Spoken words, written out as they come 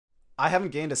I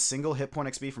haven't gained a single hit point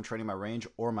XP from training my range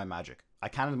or my magic. I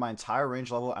counted my entire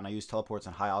range level and I used teleports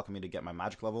and high alchemy to get my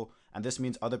magic level, and this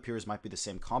means other peers might be the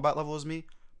same combat level as me,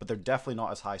 but they're definitely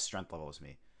not as high strength level as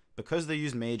me. Because they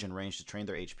used mage and range to train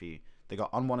their HP, they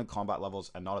got unwanted combat levels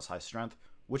and not as high strength,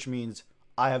 which means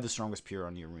I have the strongest peer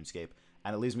on New RuneScape,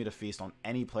 and it leaves me to feast on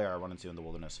any player I run into in the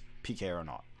wilderness, PK or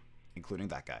not, including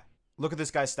that guy. Look at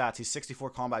this guy's stats. He's 64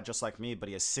 combat just like me, but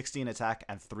he has 16 attack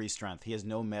and 3 strength. He has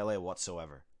no melee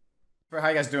whatsoever. How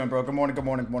you guys doing, bro? Good morning, good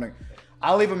morning, good morning.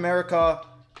 I leave America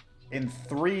in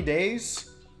 3 days,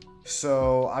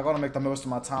 so I gotta make the most of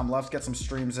my time left, get some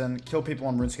streams in, kill people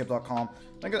on runescape.com.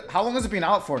 How long has it been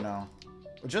out for now?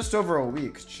 Just over a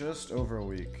week. Just over a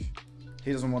week.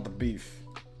 He doesn't want the beef.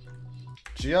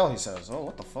 GL, he says. Oh,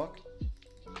 what the fuck?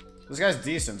 This guy's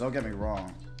decent, don't get me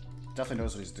wrong. Definitely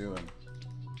knows what he's doing.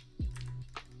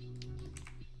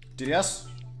 DDS?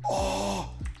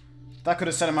 Oh! That could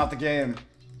have sent him out the game.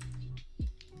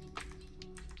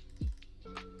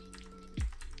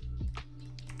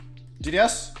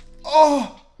 DDS?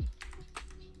 Oh!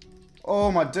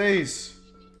 Oh my days.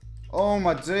 Oh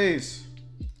my days.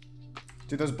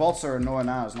 Dude, those bolts are annoying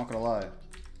now, not gonna lie.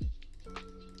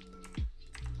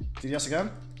 DDS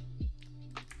again?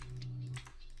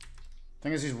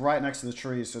 Thing is, he's right next to the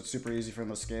tree, so it's super easy for him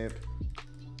to escape.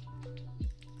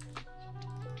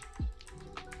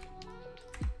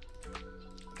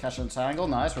 Catch and tangle,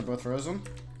 nice, we're both frozen.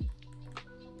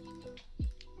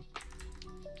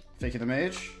 Faking the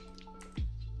mage.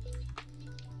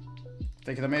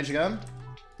 Faking the mage again.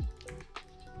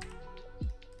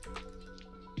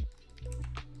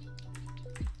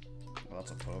 Oh,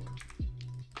 that's a poke.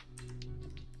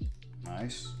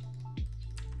 Nice.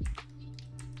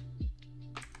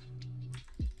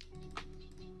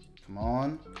 Come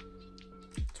on.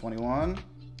 21.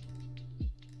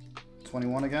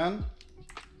 21 again.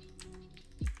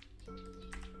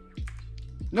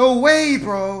 No way,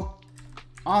 bro!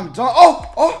 I'm done.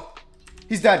 Oh! Oh!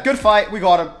 He's dead. Good fight. We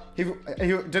got him. He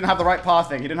didn't have the right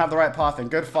pathing. He didn't have the right pathing.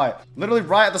 Good fight. Literally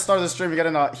right at the start of the stream, we get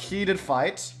in a heated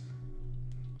fight.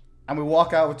 And we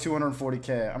walk out with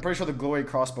 240k. I'm pretty sure the glory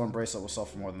crossbow and bracelet will sell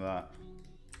for more than that.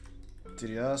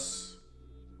 DDS.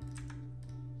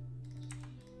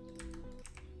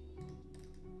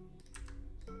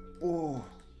 Ooh.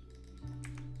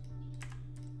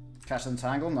 Catch and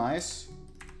tangle. Nice.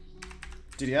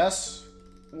 DDS.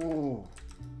 Ooh.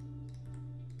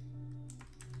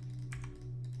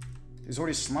 He's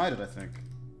already smited, I think.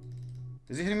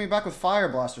 Is he hitting me back with Fire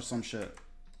Blast or some shit?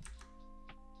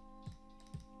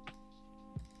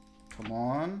 Come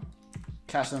on.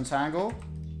 Catch and tangle.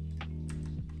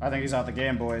 I think he's out the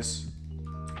game, boys.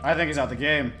 I think he's out the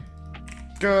game.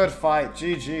 Good fight.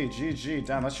 GG. GG.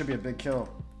 Damn, that should be a big kill.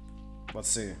 Let's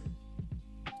see.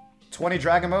 20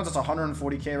 dragon modes. That's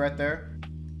 140k right there.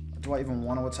 Do I even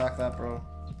want to attack that, bro?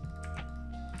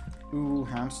 Ooh,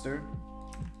 hamster.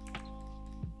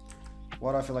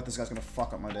 Why do I feel like this guy's gonna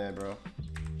fuck up my day, bro?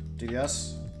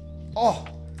 DDS? Oh!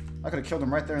 I could have killed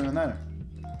him right there and then.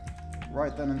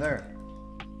 Right then and there.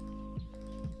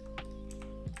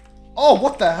 Oh,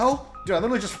 what the hell? Dude, I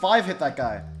literally just 5-hit that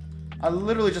guy. I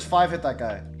literally just 5-hit that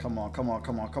guy. Come on, come on,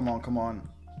 come on, come on, come on.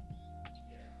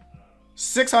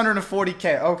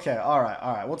 640k. Okay,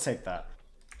 alright, we'll take that.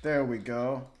 There we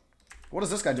go. What is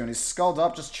this guy doing? He's skulled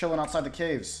up, just chilling outside the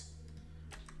caves.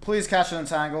 Please catch an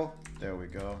entangle. There we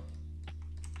go.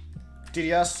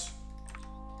 DDS.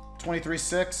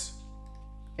 23-6.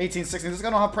 18-16. This guy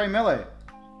don't have prey melee.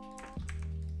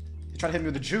 He tried to hit me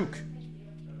with a juke.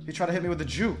 He tried to hit me with a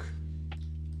juke.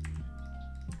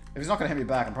 If he's not gonna hit me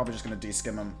back, I'm probably just gonna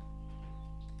de-skim him.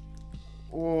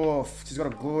 Oof. He's got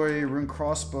a glory, rune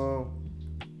crossbow,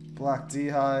 black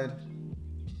d'hide.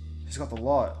 He's got the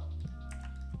lot.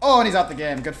 Oh, and he's out the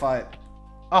game. Good fight.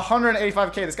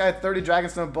 185k. This guy had 30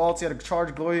 Dragonstone bolts. He had a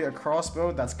charge glory, a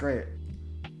crossbow. That's great.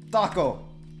 Taco.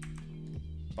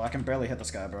 Oh, I can barely hit this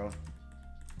guy, bro.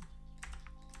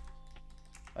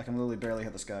 I can literally barely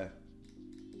hit this guy.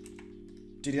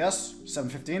 DDS,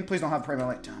 715. Please don't have prey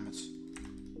melee. Damn it.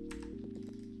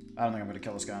 I don't think I'm going to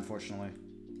kill this guy, unfortunately.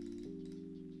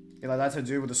 Either that to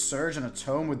do with a surge and a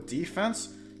tome with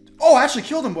defense. Oh, I actually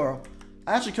killed him, bro.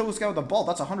 I actually killed this guy with a bolt.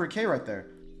 That's 100k right there.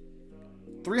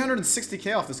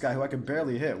 360k off this guy who I could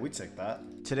barely hit. We take that.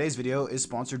 Today's video is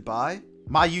sponsored by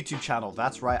my YouTube channel.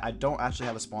 That's right. I don't actually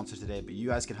have a sponsor today, but you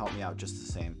guys can help me out just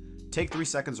the same. Take 3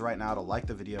 seconds right now to like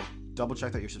the video, double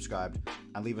check that you're subscribed,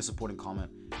 and leave a supporting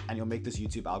comment, and you'll make this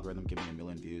YouTube algorithm give me 1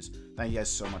 million views. Thank you guys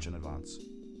so much in advance.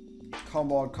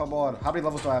 Come on, come on. How many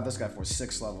levels do I have this guy for?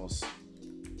 6 levels.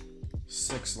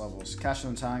 6 levels. Cash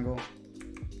and Entangle.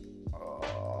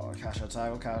 Oh, Cash and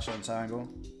Entangle, Cash and Entangle.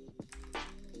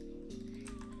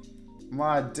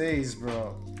 My days,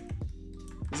 bro.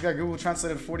 This guy Google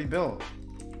translated 40 bill.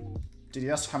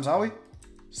 DDS Kamzawi.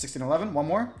 1611. One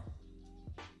more.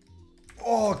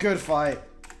 Oh, good fight.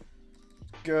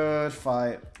 Good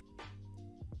fight.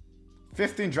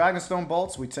 15 Dragonstone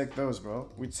bolts. We take those, bro.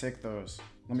 We take those.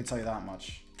 Let me tell you that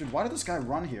much. Dude, why did this guy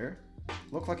run here?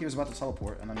 Looked like he was about to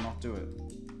teleport and then not do it.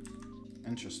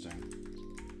 Interesting.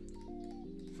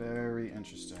 Very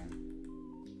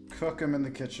interesting. Cook him in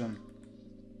the kitchen.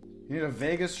 You need a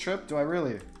Vegas trip? Do I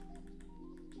really?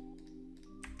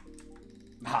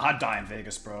 Nah, I'd die in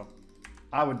Vegas, bro.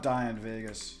 I would die in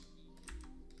Vegas.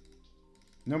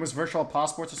 Numerous virtual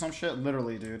passports or some shit?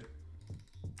 Literally, dude.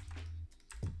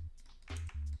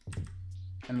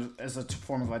 And as a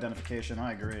form of identification,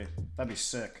 I agree. That'd be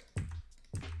sick.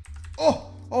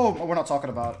 Oh! Oh, we're not talking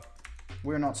about it.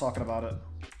 We're not talking about it.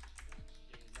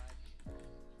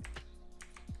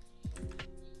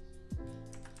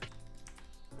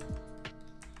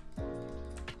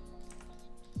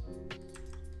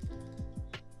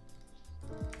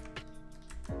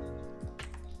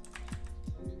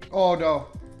 Oh no.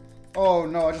 Oh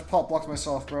no, I just pop blocked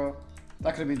myself, bro.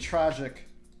 That could have been tragic.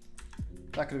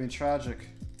 That could have been tragic.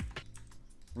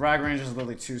 Rag range is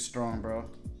literally too strong, bro.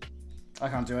 I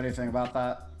can't do anything about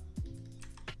that.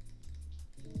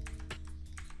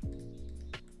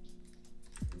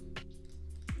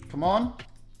 Come on.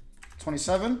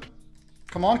 27.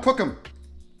 Come on, cook him.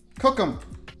 Cook him.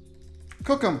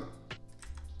 Cook him.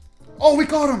 Oh, we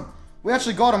got him. We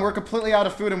actually got him. We're completely out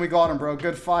of food and we got him, bro.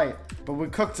 Good fight. But we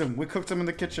cooked him. We cooked him in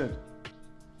the kitchen.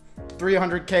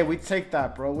 300k. We take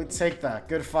that, bro. We take that.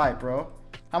 Good fight, bro.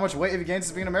 How much weight have you gained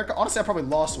since being in America? Honestly, I probably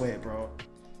lost weight, bro.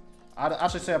 I'd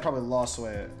actually say I probably lost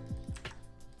weight.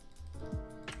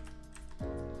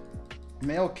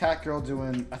 Male cat girl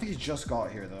doing... I think he just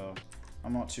got here, though.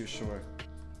 I'm not too sure.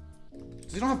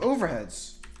 Because you don't have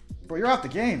overheads. Bro, you're out the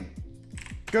game.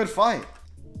 Good fight.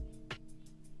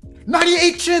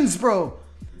 98 chins, bro!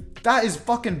 That is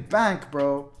fucking bank,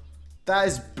 bro. That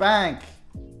is bank.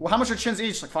 Well, how much are chins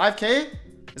each? Like 5k?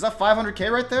 Is that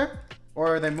 500k right there?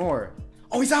 Or are they more?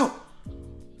 Oh, he's out!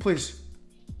 Please.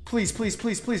 Please, please,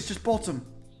 please, please. Just bolt him.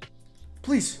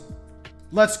 Please.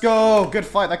 Let's go. Good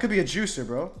fight. That could be a juicer,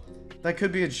 bro. That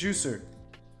could be a juicer.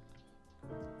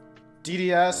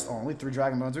 DDS. Oh, only 3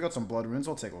 dragon bones. We got some blood runes.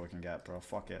 We'll take what we can get, bro.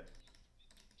 Fuck it.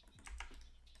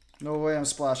 No way I'm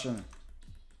splashing.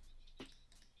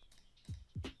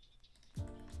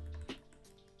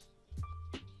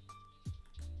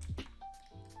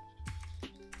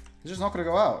 He's just not gonna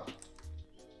go out.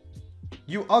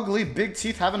 You ugly, big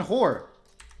teeth having whore.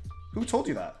 Who told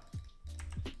you that?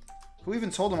 Who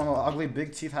even told him I'm an ugly,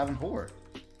 big teeth having whore?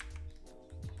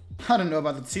 I don't know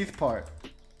about the teeth part.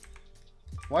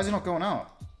 Why is he not going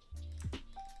out?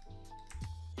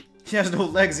 He has no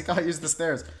legs. He can't use the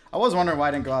stairs. I was wondering why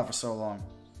I didn't go out for so long.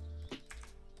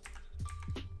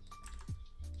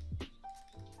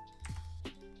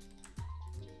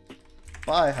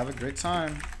 Bye. Have a great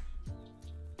time.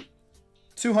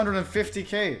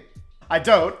 250k. I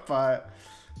don't, but...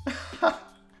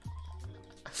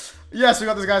 Yes, we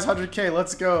got this guy's 100k.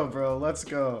 Let's go, bro. Let's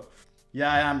go.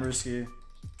 Yeah, I am risky.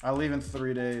 I leave in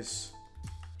 3 days.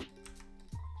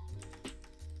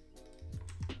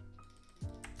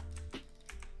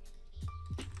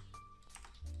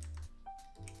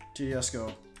 TDS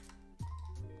go.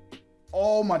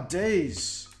 Oh my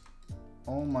days.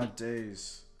 Oh my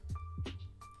days.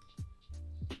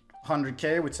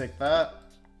 100k, we take that.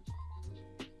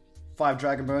 5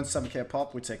 dragon bones, 7k a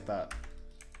pop, we take that.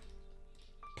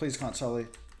 Please can't Tully.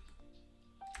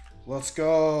 Let's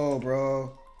go,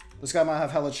 bro. This guy might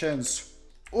have hella chins.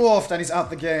 Oof, then he's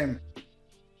out the game.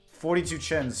 42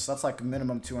 chins, that's like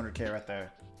minimum 200k right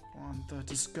there. On the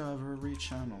Discovery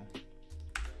Channel.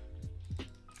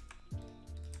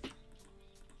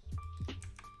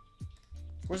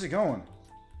 Where's he going?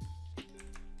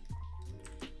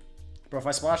 Bro, if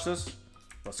I splash this,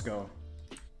 let's go.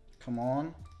 Come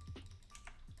on.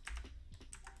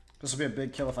 This will be a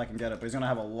big kill if I can get it, but he's gonna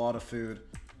have a lot of food.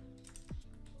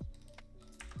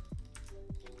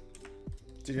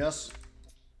 DDS.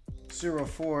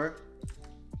 0-4.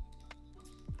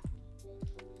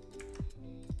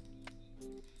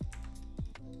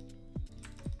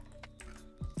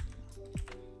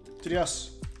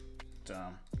 DDS.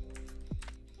 Damn.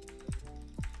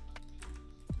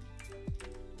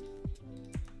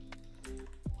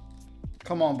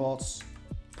 Come on, bolts.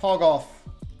 Pog off.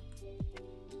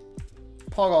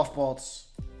 Pog off, bolts.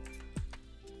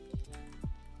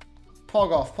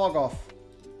 Pog off, pog off.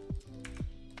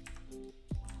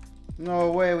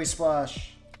 No way we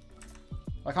splash.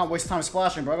 I can't waste time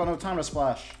splashing, bro. I got no time to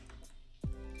splash.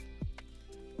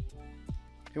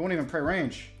 He won't even pray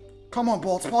range. Come on,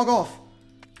 bolts, log off.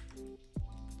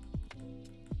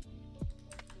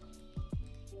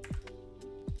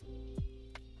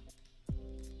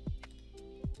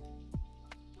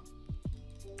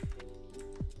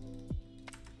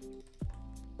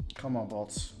 Come on,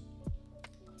 bolts.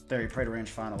 There, he prayed range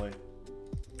finally.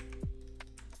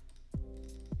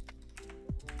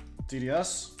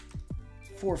 DDS?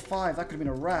 4-5, that could have been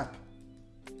a wrap.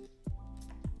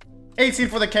 18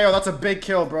 for the KO, that's a big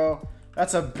kill, bro.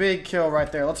 That's a big kill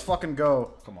right there. Let's fucking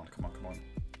go. Come on, come on, come on.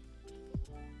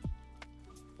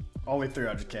 Only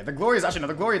 300k. The glory is actually, no,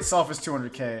 the glory itself is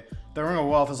 200k. The ring of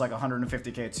wealth is like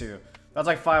 150k too. That's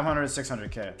like 500 to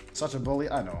 600k. Such a bully.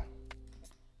 I know.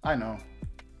 I know.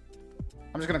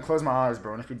 I'm just gonna close my eyes,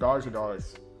 bro. And if he dies, he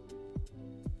dies.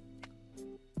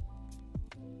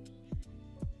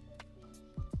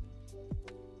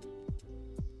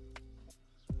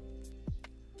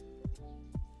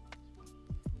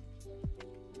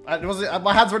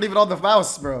 My hands weren't even on the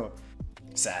mouse, bro.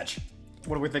 Sag.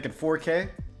 What are we thinking? 4k?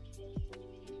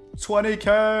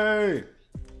 20k!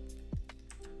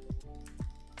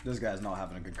 This guy's not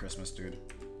having a good Christmas, dude.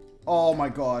 Oh my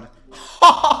god.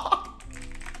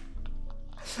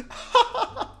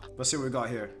 Let's see what we got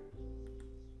here.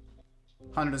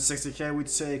 160k, we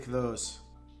take those.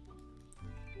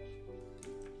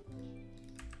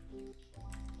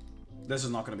 This is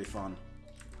not gonna be fun.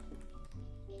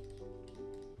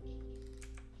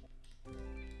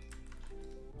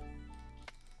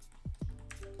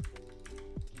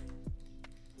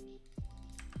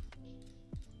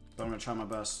 But I'm gonna try my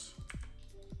best.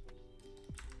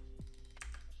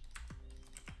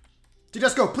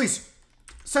 Just go, please!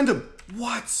 Send him!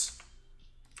 What?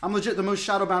 I'm legit the most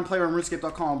shadowbound player on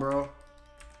Runescape.com, bro.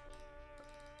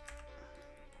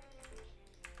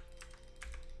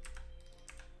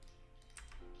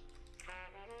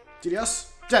 DDS?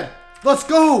 Dead! Let's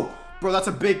go! Bro, that's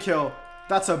a big kill.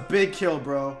 That's a big kill,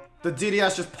 bro. The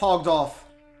DDS just pogged off.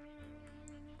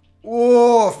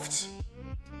 Oofed!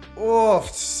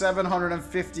 Oofed!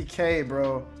 750k,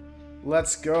 bro.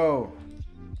 Let's go.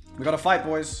 We gotta fight,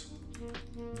 boys.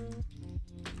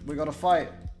 We gotta fight.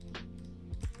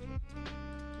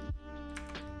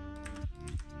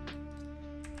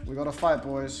 We gotta fight,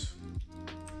 boys.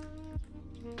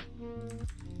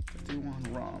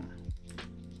 51 ROM.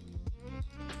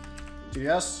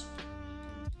 DDS?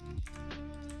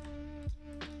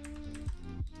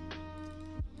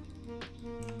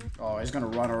 Oh, he's gonna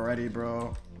run already,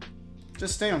 bro.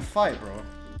 Just stay and fight, bro.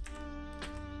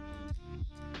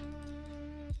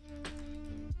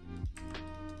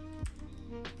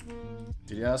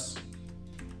 DDS?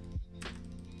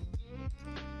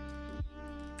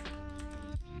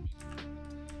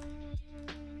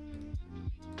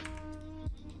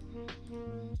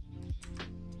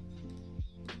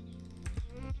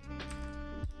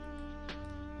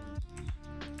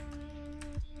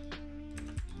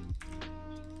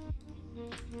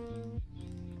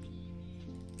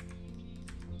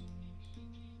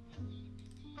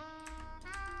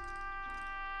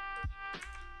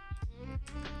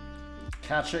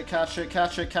 Catch it, catch it,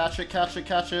 catch it, catch it, catch it,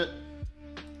 catch it.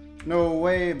 No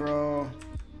way, bro.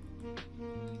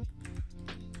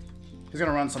 He's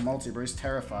gonna run some multi, bro. He's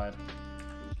terrified.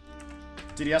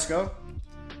 DDS go?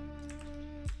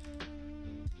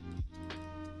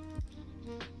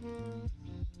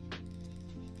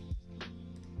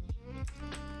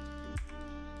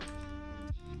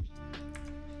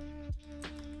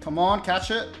 Come on, catch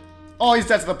it. Oh, he's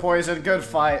dead to the poison. Good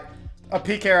fight. A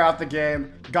PK out the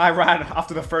game. Guy ran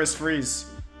after the first freeze.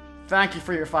 Thank you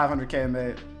for your 500k,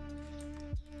 mate.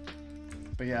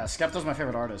 But yeah, Skepto's my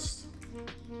favorite artist.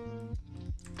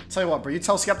 Tell you what, bro. You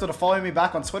tell Skepto to follow me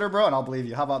back on Twitter, bro, and I'll believe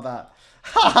you. How about that?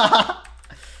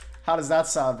 How does that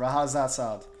sound, bro? How does that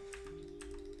sound?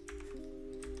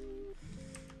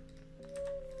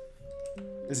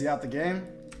 Is he out the game?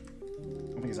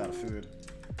 I think he's out of food.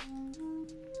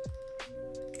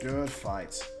 Good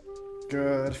fight.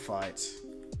 Good fight.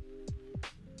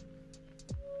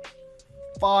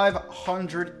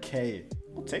 500k.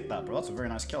 I'll take that, bro. That's a very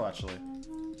nice kill, actually.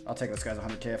 I'll take this guy's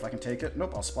 100k if I can take it.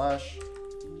 Nope, I'll splash.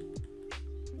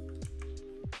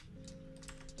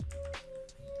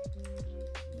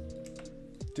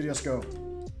 DDS go.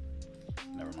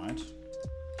 Never mind.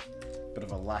 Bit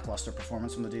of a lackluster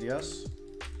performance from the DDS.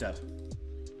 Dead.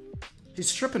 He's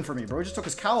stripping for me, bro. He just took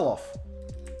his cowl off.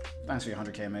 Thanks for your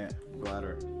 100k, mate.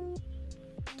 Gladder.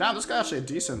 Damn, this guy actually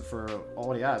decent for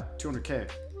all he had. 200k.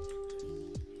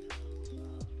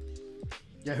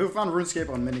 Yeah, who found RuneScape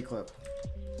on miniclip?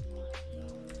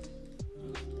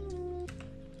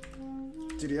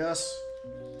 DDS.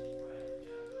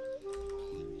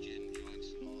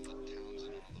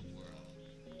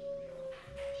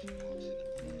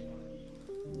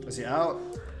 Is he out?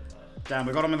 Damn,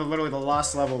 we got him in literally the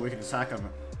last level. We can attack him.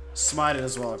 Smite it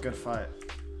as well. Good fight.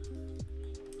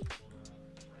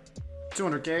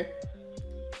 200k.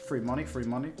 Free money, free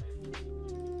money.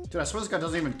 Dude, I swear this guy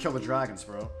doesn't even kill the dragons,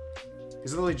 bro.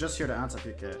 He's literally just here to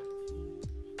anti-PK.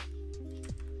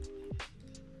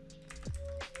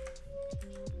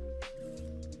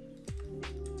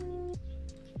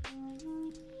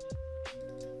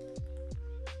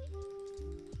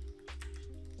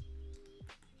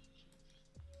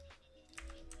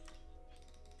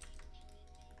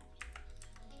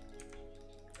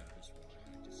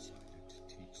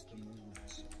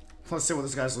 Let's see what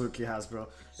this guy's loot key has, bro.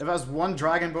 If it has one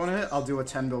dragon bone hit, I'll do a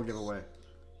 10 bill giveaway.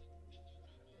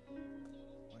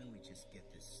 Why don't we just get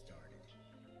this started?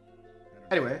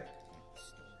 Anyway.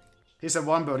 He said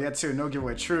one build, he had two, no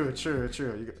giveaway. True.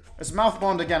 It's mouth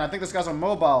bombed again. I think this guy's on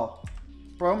mobile.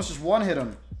 Bro, I almost just one hit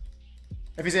him.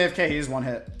 If he's AFK, he is one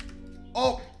hit.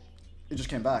 Oh! He just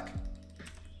came back.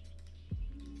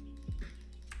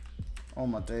 Oh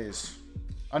my days.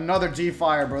 Another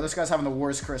D-Fire, bro. This guy's having the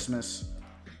worst Christmas.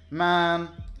 Man.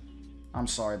 I'm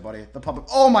sorry, buddy. The public.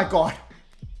 Oh my god.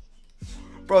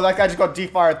 Bro, that guy just got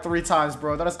D-Fired 3 times,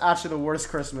 bro. That is actually the worst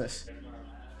Christmas.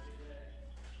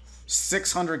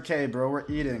 600k, bro. We're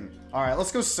eating. Alright,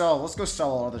 let's go sell. Let's go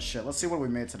sell all this shit. Let's see what we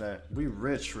made today. We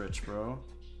rich, bro.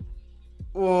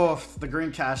 Oof. The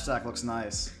green cash stack looks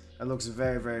nice. It looks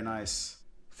very, very nice.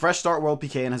 Fresh Start World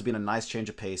PKN has been a nice change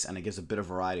of pace, and it gives a bit of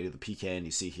variety to the PKN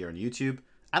you see here on YouTube.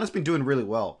 And it's been doing really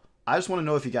well. I just want to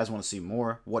know if you guys want to see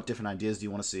more. What different ideas do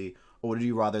you want to see? Or would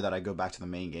you rather that I go back to the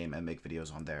main game and make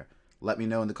videos on there? Let me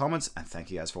know in the comments, and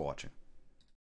thank you guys for watching.